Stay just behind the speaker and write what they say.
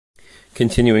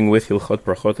Continuing with Hilchot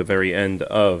Brachot, the very end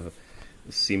of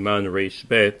Siman Reish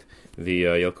Bet, the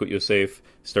Yalkut Yosef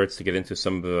starts to get into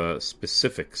some of the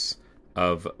specifics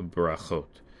of Brachot.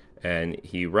 And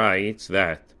he writes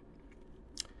that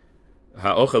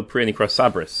Ha'ochel Pri Nikra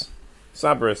Sabris.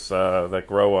 Sabris that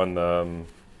grow on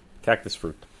cactus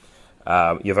fruit.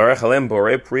 Yavarech Alem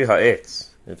Borei Pri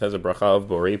Ha'etz. It has a bracha of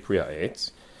Borei Pri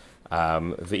Ha'etz.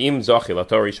 V'im zochi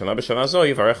lator rishana b'shana zo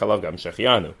yivarech alav gam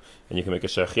shechianu, and you can make a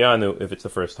shechianu if it's the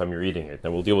first time you're eating it.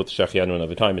 Now we'll deal with shechianu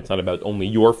another time. It's not about only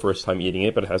your first time eating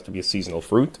it, but it has to be a seasonal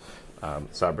fruit.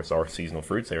 Sabris are seasonal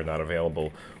fruits; they are not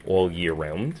available all year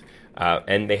round,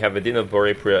 and they have a din of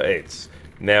borei pri ha'etz.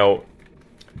 Now,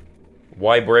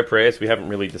 why borei pri ha'etz we haven't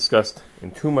really discussed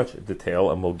in too much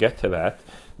detail, and we'll get to that,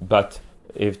 but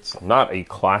it's not a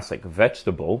classic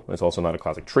vegetable. It's also not a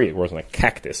classic tree. It grows on a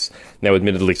cactus. Now,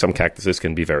 admittedly, some cactuses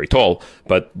can be very tall,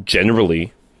 but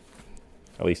generally,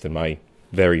 at least in my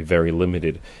very, very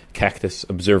limited cactus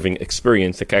observing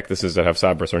experience, the cactuses that have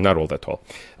sabris are not all that tall.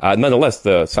 Nonetheless,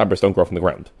 the sabris don't grow from the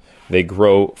ground. They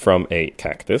grow from a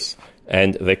cactus,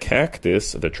 and the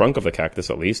cactus, the trunk of the cactus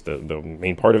at least, the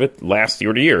main part of it, lasts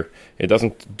year to year. It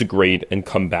doesn't degrade and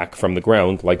come back from the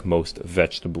ground like most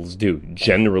vegetables do.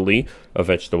 Generally, a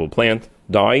vegetable plant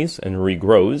dies and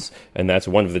regrows, and that's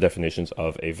one of the definitions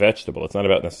of a vegetable. It's not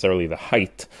about necessarily the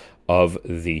height of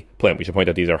the plant. We should point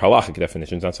out these are halachic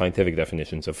definitions, not scientific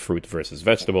definitions of fruit versus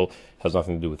vegetable. It has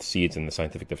nothing to do with seeds in the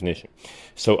scientific definition.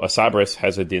 So a sabris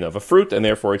has a din of a fruit, and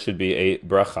therefore it should be a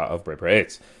bracha of brei pri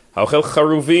ha'etz. Ha'ochel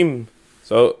charuvim.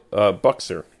 So,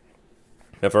 boxer.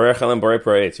 You make a bracha borei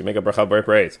pri ha'etz.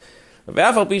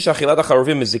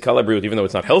 Even though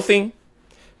it's not healthy,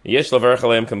 you make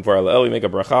a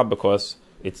bracha because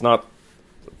it's not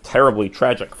terribly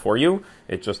tragic for you.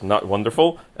 It's just not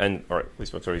wonderful, or at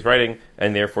least that's what he's writing,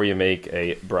 and therefore you make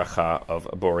a bracha of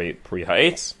borei pri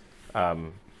ha'etz.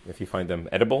 If you find them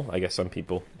edible, I guess some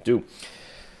people do.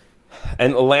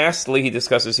 And lastly, he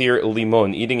discusses here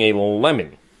limon, eating a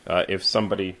lemon. If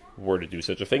somebody were to do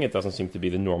such a thing, it doesn't seem to be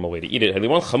the normal way to eat it.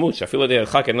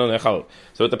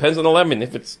 So it depends on the lemon.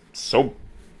 If it's so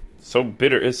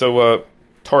bitter, so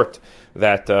tart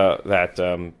that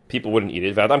people wouldn't eat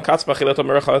it, and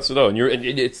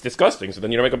it's disgusting. So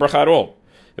then you don't make a bracha at all.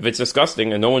 If it's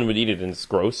disgusting and no one would eat it and it's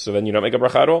gross, so then you don't make a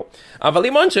bracha at all.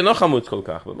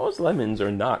 But most lemons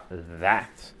are not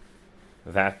that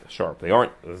sharp. They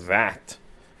aren't that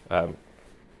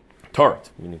tart.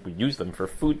 I mean, we use them for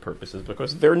food purposes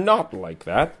because they're not like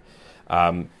that.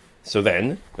 So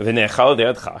then, and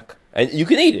you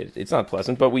can eat it. It's not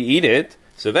pleasant, but we eat it.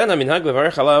 So then, you make a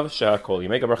bracha of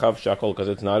shakol because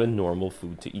it's not a normal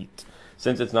food to eat.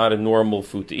 Since it's not a normal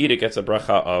food to eat, it gets a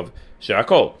bracha of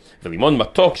shakol.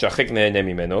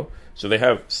 So they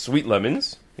have sweet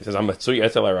lemons. He says,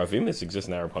 this exists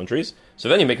in Arab countries. So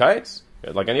then you make ha'etz,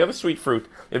 like any other sweet fruit.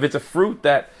 If it's a fruit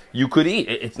that you could eat,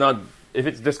 it's not. If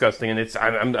it's disgusting and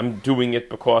I'm doing it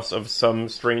because of some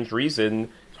strange reason,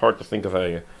 it's hard to think of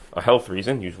a health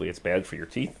reason. Usually it's bad for your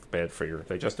teeth, bad for your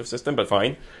digestive system, but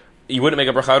fine. You wouldn't make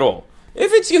a bracha at all.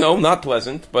 If it's, not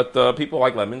pleasant, but people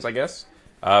like lemons, I guess.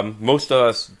 Most of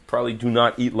us probably do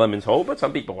not eat lemons whole, but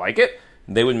some people like it.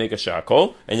 They would make a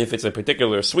shakol. And if it's a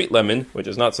particular sweet lemon, which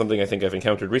is not something I think I've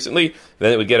encountered recently,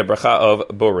 then it would get a bracha of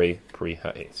borei pri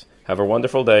ha'etz. Have a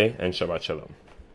wonderful day and Shabbat Shalom.